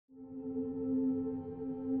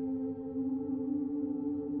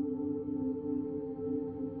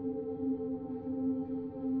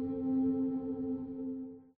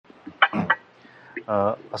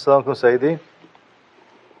As-salamu alaykum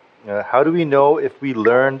Sayyidi. How do we know if we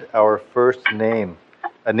learned our first name?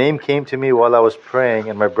 A name came to me while I was praying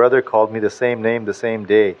and my brother called me the same name the same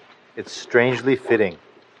day. It's strangely fitting.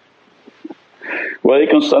 Wa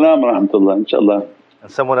alaikum salam wa rahmatullah, inshaAllah.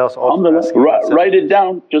 And someone else also asking write it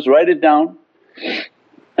down, just write it down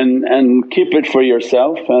and keep it for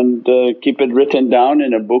yourself and keep it written down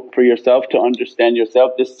in a book for yourself to understand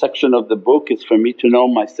yourself. This section of the book is for me to know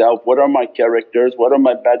myself, what are my characters, what are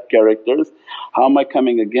my bad characters, how am I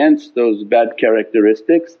coming against those bad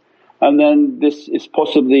characteristics, and then this is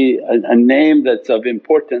possibly a name that's of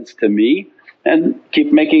importance to me, and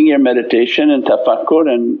keep making your meditation and tafakkur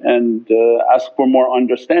and ask for more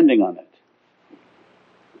understanding on it,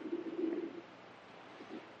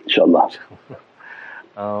 inshaAllah.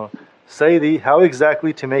 Sayyidi, how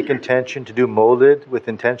exactly to make intention to do mawlid with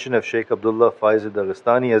intention of Shaykh Abdullah Faiz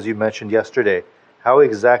Dagestani as you mentioned yesterday? How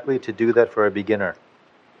exactly to do that for a beginner?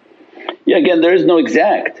 Yeah, again there is no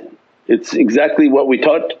exact, it's exactly what we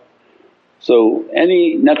taught. So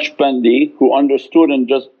any Naqshbandi who understood and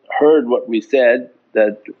just heard what we said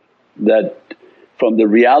that from the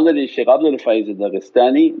reality Shaykh Abdullah Faiz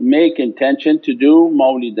Dagestani, make intention to do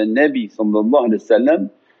Mawlid al-Nabi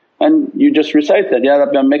and you just recite that, Ya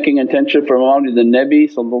Rabbi I'm making intention for Mawlid al-Nabi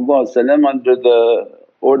under the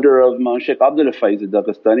order of Mawlana Shaykh Abdullah Faiz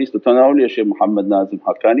Dagestani, Sultan Awliya Shaykh Muhammad Nazim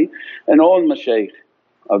Haqqani and all mashaykh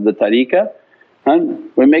of the tariqah,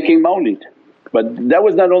 and we're making mawlid. But that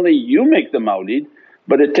was not only you make the mawlid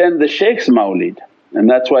but attend the shaykh's mawlid, and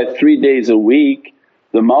that's why 3 days a week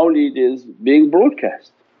the mawlid is being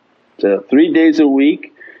broadcast. So 3 days a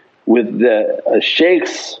week with the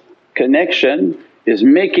shaykh's connection is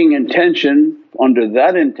making intention under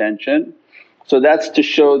that intention. So that's to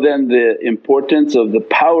show them the importance of the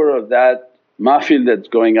power of that mahfil that's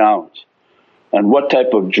going out, and what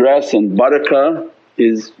type of dress and barakah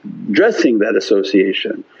is dressing that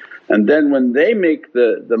association. And then when they make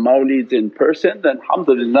the mawlids in person, then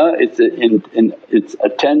alhamdulillah its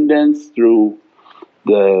attendance through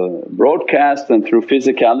the broadcast and through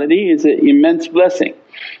physicality is an immense blessing.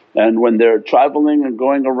 And when they're travelling and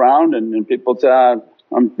going around and people say,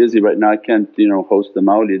 I'm busy right now, I can't host the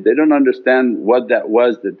mawlid, they don't understand what that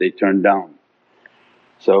was that they turned down.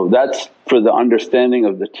 So that's for the understanding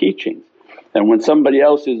of the teachings. And when somebody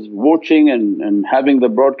else is watching and having the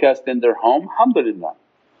broadcast in their home, alhamdulillah.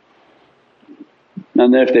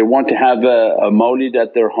 And then if they want to have a mawlid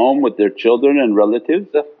at their home with their children and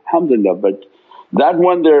relatives, alhamdulillah. But that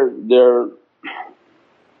one they're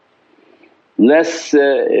less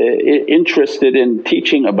interested in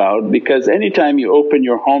teaching about, because anytime you open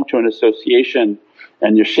your home to an association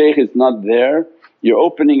and your shaykh is not there, you're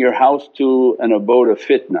opening your house to an abode of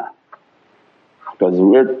fitna. Because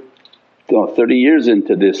we're 30 years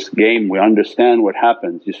into this game, we understand what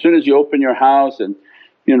happens. As soon as you open your house and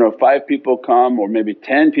 5 people come or maybe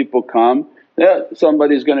 10 people come,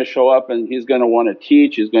 somebody's going to show up and he's going to want to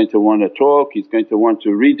teach, he's going to want to talk, he's going to want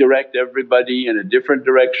to redirect everybody in a different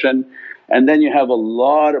direction, and then you have a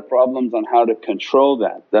lot of problems on how to control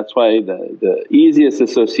that. That's why the easiest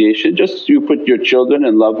association, just you put your children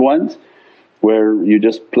and loved ones where you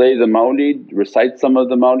just play the mawlid, recite some of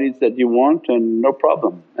the mawlids that you want and no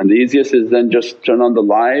problem. And the easiest is then just turn on the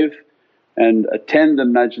live and attend the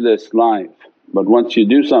majlis live. But once you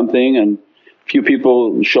do something and few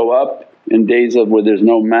people show up in days of where there's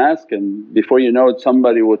no mask, and before you know it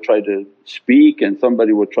somebody will try to speak and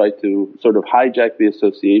somebody will try to sort of hijack the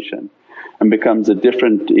association, and becomes a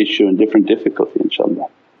different issue and different difficulty, inshaAllah.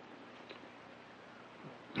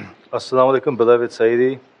 As-salamu alaykum beloved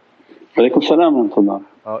Sayyidi. Walaikum salam wa rahmatullah.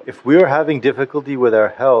 If we are having difficulty with our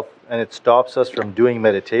health and it stops us from doing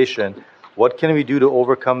meditation, what can we do to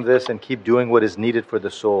overcome this and keep doing what is needed for the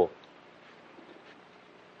soul?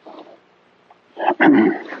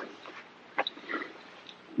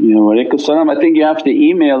 Yeah, walaikum salam. I think you have to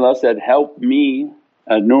email us at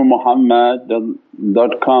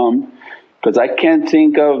helpme@noormuhammad.com, because I can't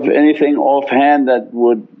think of anything offhand that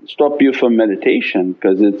would stop you from meditation,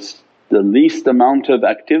 because it's the least amount of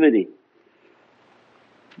activity.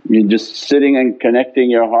 You're just sitting and connecting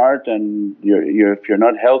your heart, and if you're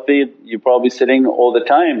not healthy you're probably sitting all the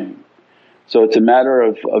time. So it's a matter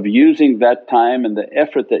of using that time and the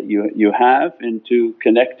effort that you have into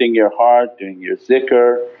connecting your heart, doing your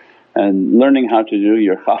zikr and learning how to do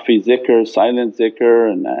your khafi zikr, silent zikr,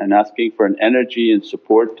 and asking for an energy and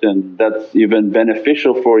support, and that's even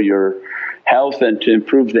beneficial for your health and to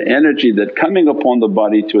improve the energy that coming upon the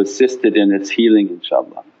body to assist it in its healing,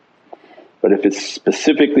 inshaAllah. But if it's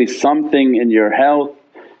specifically something in your health,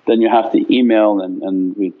 then you have to email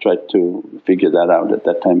and we try to figure that out at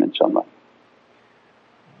that time, inshaAllah.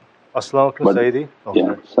 Assalamu alaikum, But Sayyidi. Oh, yeah,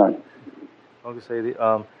 sorry. sorry. Okay,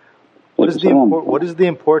 Sayyidi. What is the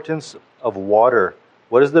importance of water?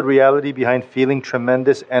 What is the reality behind feeling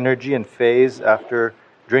tremendous energy and phase after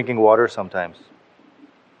drinking water sometimes?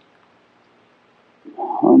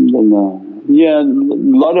 Alhamdulillah. Yeah, a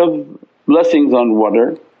lot of blessings on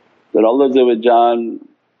water that Allah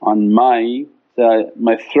on my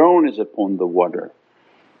throne is upon the water.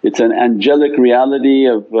 It's an angelic reality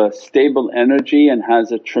of stable energy and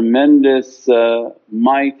has a tremendous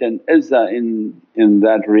might and izzah in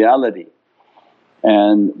that reality.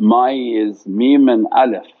 And Mai is Mim and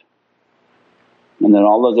Alif. And then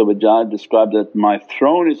Allah described that, my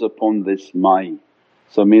throne is upon this Mai.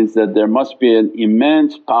 So it means that there must be an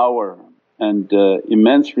immense power and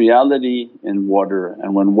immense reality in water.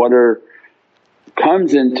 And when water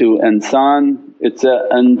comes into insan, it's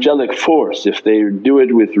an angelic force. If they do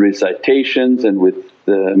it with recitations and with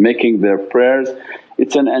making their prayers,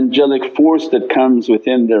 it's an angelic force that comes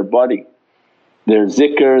within their body. Their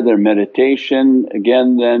zikr, their meditation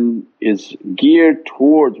again then is geared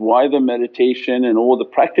towards why the meditation and all the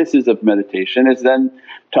practices of meditation is then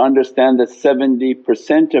to understand that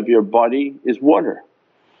 70% of your body is water.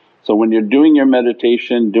 So when you're doing your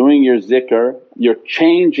meditation, doing your zikr, you're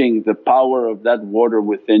changing the power of that water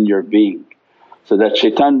within your being, so that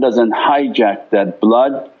shaitan doesn't hijack that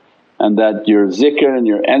blood and that your zikr and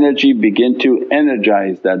your energy begin to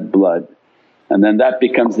energize that blood. And then that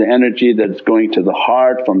becomes the energy that's going to the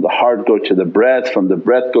heart, from the heart go to the breath, from the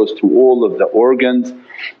breath goes to all of the organs.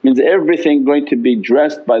 Means everything going to be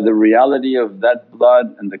dressed by the reality of that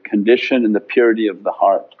blood and the condition and the purity of the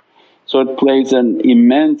heart. So it plays an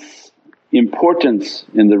immense importance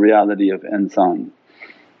in the reality of insan.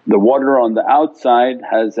 The water on the outside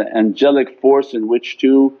has an angelic force in which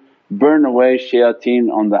to burn away shayateen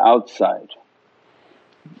on the outside.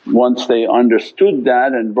 Once they understood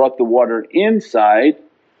that and brought the water inside,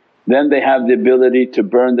 then they have the ability to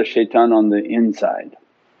burn the shaitan on the inside,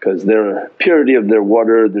 because their purity of their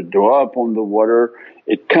water, the du'a upon the water,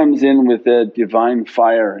 it comes in with a divine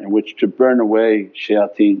fire in which to burn away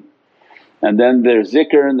shayateen. And then their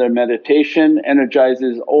zikr and their meditation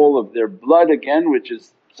energizes all of their blood again, which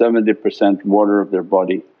is 70% water of their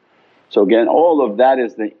body. So again all of that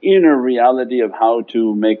is the inner reality of how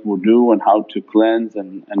to make wudu and how to cleanse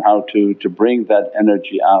and how to bring that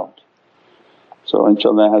energy out. So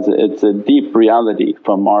inshaAllah it's a deep reality.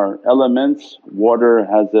 From our elements, water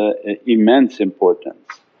has an immense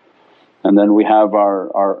importance. And then we have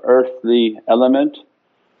our earthly element,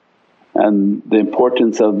 and the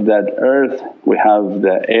importance of that earth. We have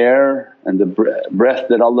the air and the breath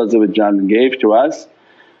that Allah gave to us,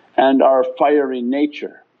 and our fiery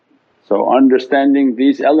nature. So understanding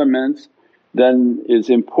these elements then is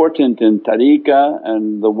important in tariqah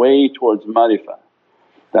and the way towards ma'rifah.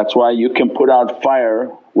 That's why you can put out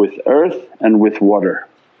fire with earth and with water.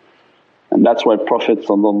 And that's why Prophet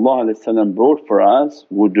brought for us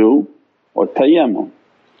wudu or tayammum,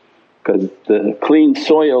 because the clean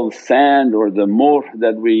soil, sand or the mur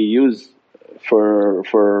that we use for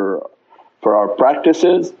our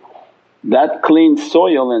practices, that clean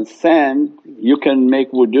soil and sand you can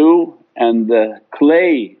make wudu, and the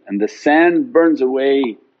clay and the sand burns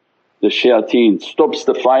away the shayateen, stops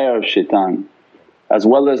the fire of shaitan, as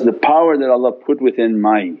well as the power that Allah put within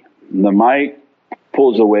Mai. The Mai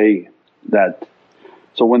pulls away that.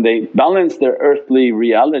 So when they balance their earthly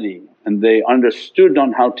reality and they understood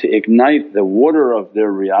on how to ignite the water of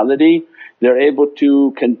their reality, they're able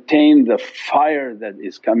to contain the fire that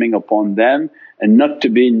is coming upon them and not to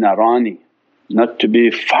be narani, not to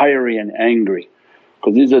be fiery and angry,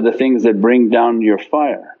 because these are the things that bring down your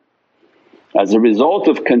fire. As a result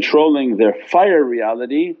of controlling their fire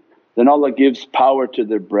reality, then Allah gives power to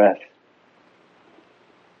their breath.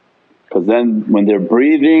 Because then when they're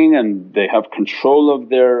breathing and they have control of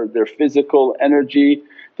their physical energy,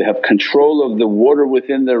 they have control of the water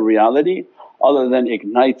within their reality, Allah then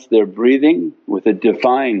ignites their breathing with a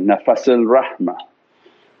divine nafasul rahmah.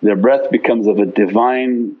 Their breath becomes of a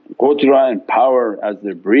divine qudrah and power as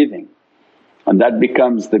they're breathing, and that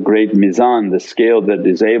becomes the great mizan, the scale that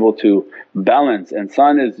is able to balance.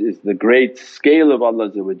 Insan is the great scale of Allah,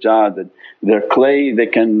 that their clay they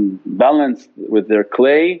can balance with their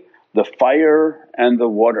clay the fire and the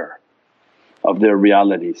water of their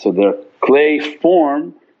reality. So their clay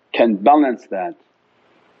form can balance that.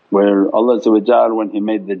 Where Allah when He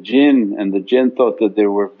made the jinn, and the jinn thought that they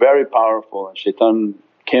were very powerful and shaitan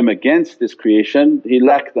came against this creation, he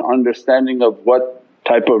lacked the understanding of what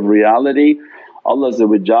type of reality Allah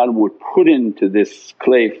would put into this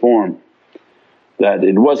clay form. That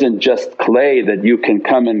it wasn't just clay that you can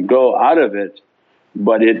come and go out of it,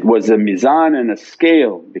 but it was a mizan and a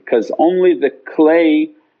scale because only the clay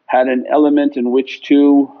had an element in which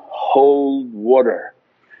to hold water.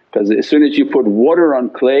 Because as soon as you put water on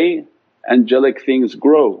clay, angelic things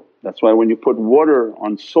grow. That's why when you put water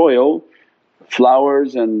on soil,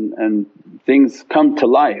 flowers and things come to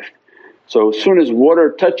life. So as soon as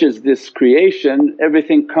water touches this creation,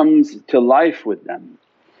 everything comes to life with them.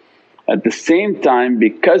 At the same time,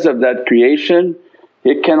 because of that creation,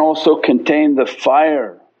 it can also contain the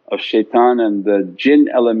fire of shaitan and the jinn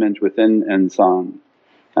element within insan.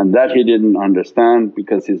 And that he didn't understand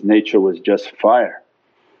because his nature was just fire.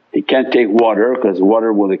 He can't take water because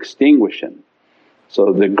water will extinguish him.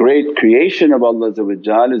 So the great creation of Allah is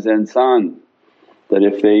insan, that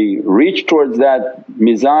if they reach towards that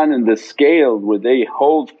mizan and the scale where they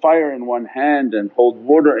hold fire in one hand and hold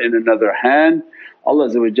water in another hand, Allah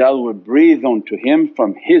will breathe onto him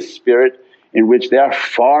from His spirit, in which they are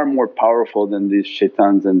far more powerful than these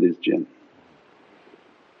shaitans and these jinn.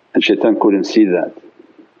 And shaitan couldn't see that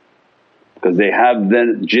because they have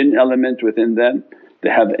the jinn element within them, they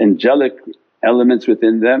have angelic elements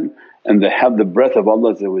within them, and they have the breath of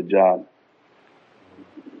Allah. InshaAllah.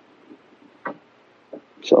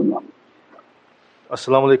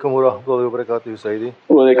 As-salamu alaykum wa rahmatullahi wa barakatuh, Sayyidi.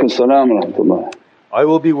 Wa alaykum as-salam wa rahmatullah. I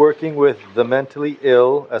will be working with the mentally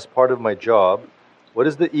ill as part of my job. What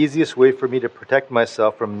is the easiest way for me to protect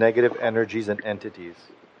myself from negative energies and entities?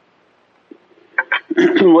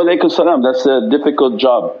 Wa alaykum as-salam. That's a difficult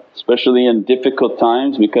job, especially in difficult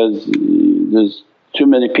times because there's too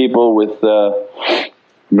many people with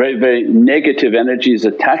very, very negative energies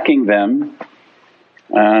attacking them.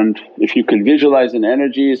 And if you could visualize an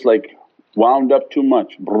energy, it's like wound up too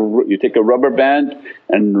much. You take a rubber band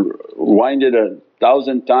and wind it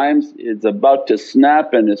 1,000 times, it's about to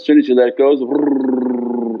snap, and as soon as you let it go,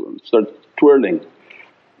 start twirling.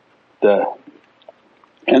 The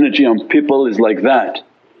energy on people is like that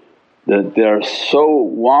they're so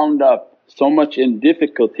wound up, so much in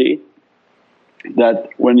difficulty that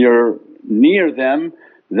when you're near them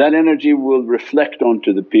that energy will reflect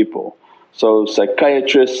onto the people. So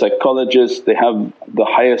psychiatrists, psychologists, they have the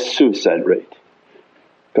highest suicide rate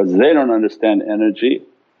because they don't understand energy,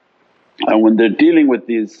 and when they're dealing with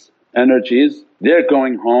these energies they're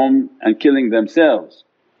going home and killing themselves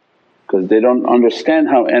because they don't understand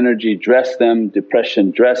how energy dressed them,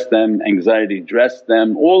 depression dressed them, anxiety dressed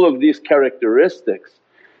them. All of these characteristics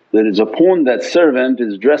that is upon that servant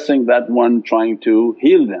is dressing that one trying to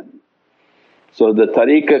heal them. So the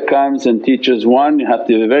tariqah comes and teaches, one, you have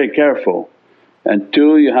to be very careful, and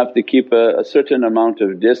two, you have to keep a certain amount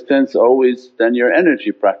of distance always than your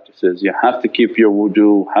energy practices. You have to keep your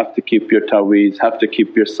wudu, have to keep your taweez, have to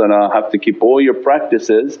keep your salah, have to keep all your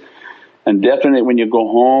practices. And definitely when you go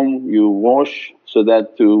home you wash, so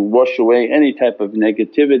that to wash away any type of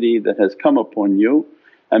negativity that has come upon you,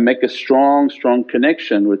 and make a strong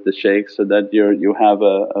connection with the shaykh so that you have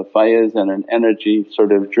a faiz and an energy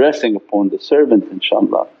sort of dressing upon the servant,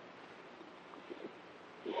 inshaAllah.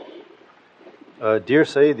 Dear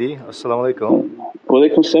Sayyidi, as-salamu alaykum. Wa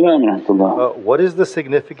alaykum as-salam wa rahmatullah. What is the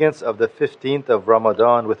significance of the 15th of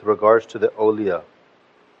Ramadan with regards to the awliya?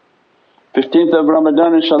 15th of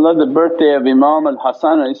Ramadan, inshaAllah, the birthday of Imam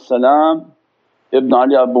al-Hasan salam Ibn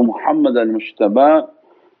Ali Abu Muhammad al-Mujtaba,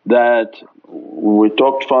 that we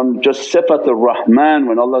talked from just Sifat ar-Rahman,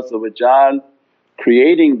 when Allah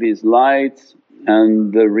creating these lights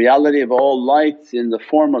and the reality of all lights in the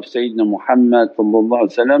form of Sayyidina Muhammad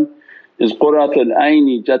is Qurrat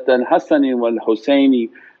al-Aini Jat al-Hasani wal-Husaini,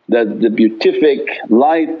 that the beatific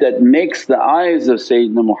light that makes the eyes of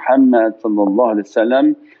Sayyidina Muhammad,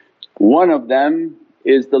 one of them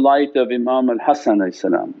is the light of Imam al-Hasan.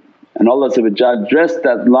 And Allah dressed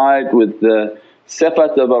that light with the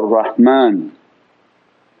Sifat of ar-Rahman.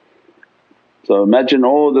 So imagine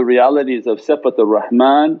all the realities of Sifat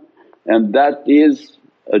ar-Rahman, and that is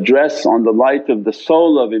addressed on the light of the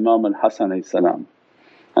soul of Imam al-Hasan.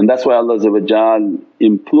 And that's why Allah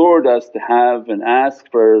implored us to have and ask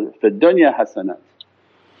for dunya hasanat.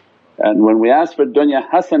 And when we ask for dunya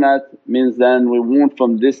hasanat means then we want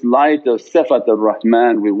from this light of Sifat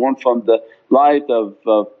ar-Rahman, we want from the light of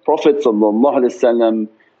Prophet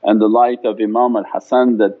and the light of Imam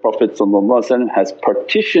al-Hasan, that Prophet has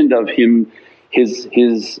partitioned of him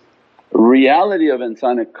his reality of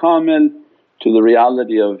insan kamil to the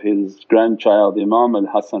reality of his grandchild Imam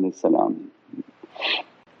al-Hasan.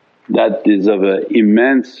 That is of an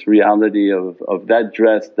immense reality of that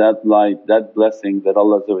dress, that light, that blessing that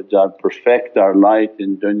Allah perfect our light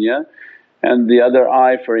in dunya, and the other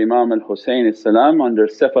eye for Imam al-Husayn salam under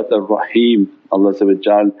Sifat ar-Rahim. Allah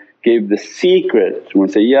gave the secret when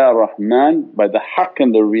we say, Ya Rahman, by the haqq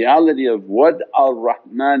and the reality of what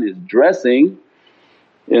Ar-Rahman is dressing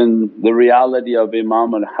in the reality of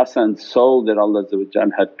Imam al-Hasan's soul that Allah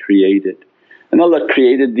had created. And Allah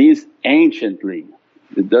created these anciently.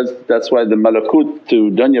 That's why the malakut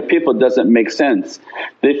to dunya people doesn't make sense.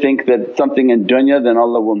 They think that something in dunya then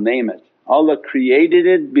Allah will name it. Allah created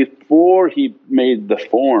it before He made the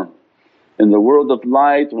form. In the world of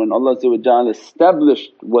light when Allah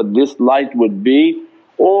established what this light would be,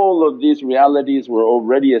 all of these realities were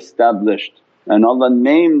already established and Allah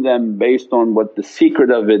named them based on what the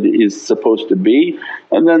secret of it is supposed to be.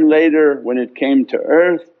 And then later when it came to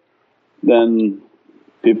earth, then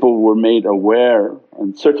people were made aware,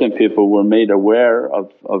 and certain people were made aware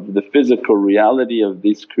of the physical reality of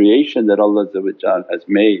this creation that Allah has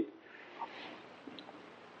made,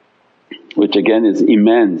 which again is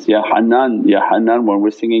immense. Ya Hanan, Ya Hanan, when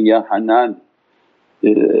we're singing Ya Hanan,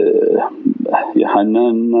 Ya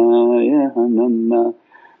Hanan, Ya Hanan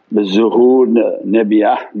bi-Zuhur Nabi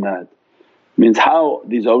Ahmad, means how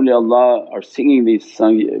these awliyaullah are singing these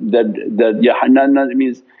songs. That Ya Hanan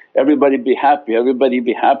means everybody be happy, everybody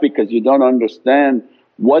be happy, because you don't understand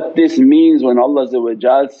what this means when Allah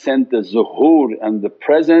sent the zuhur and the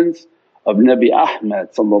presence of Nabi Ahmad.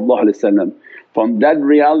 From that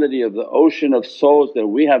reality of the ocean of souls that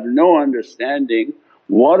we have no understanding,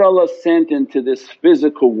 what Allah sent into this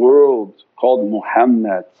physical world called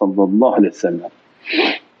Muhammad.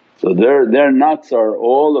 So their nuts are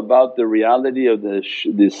all about the reality of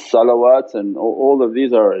these salawats, and all of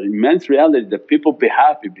these are immense reality that people be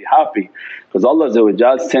happy, because Allah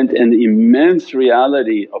sent an immense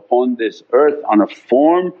reality upon this earth on a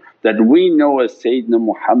form that we know as Sayyidina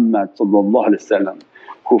Muhammad,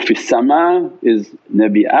 who fi sama is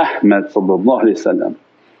Nabi Ahmad.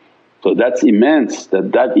 So that's immense,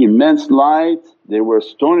 that immense light they were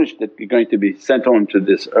astonished that they're going to be sent on to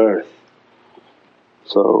this earth.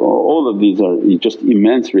 So all of these are just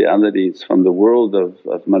immense realities from the world of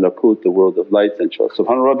malakut, the world of lights, inshaAllah.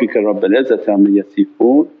 Subhana rabbika rabbil izzati amma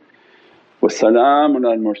yasifoon wa salaamun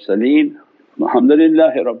al mursaleen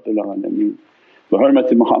walhamdulillahi rabbil alameen. Bi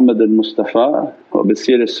hurmati Muhammad al Mustafa wa bi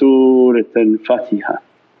siri Surat al Fatiha.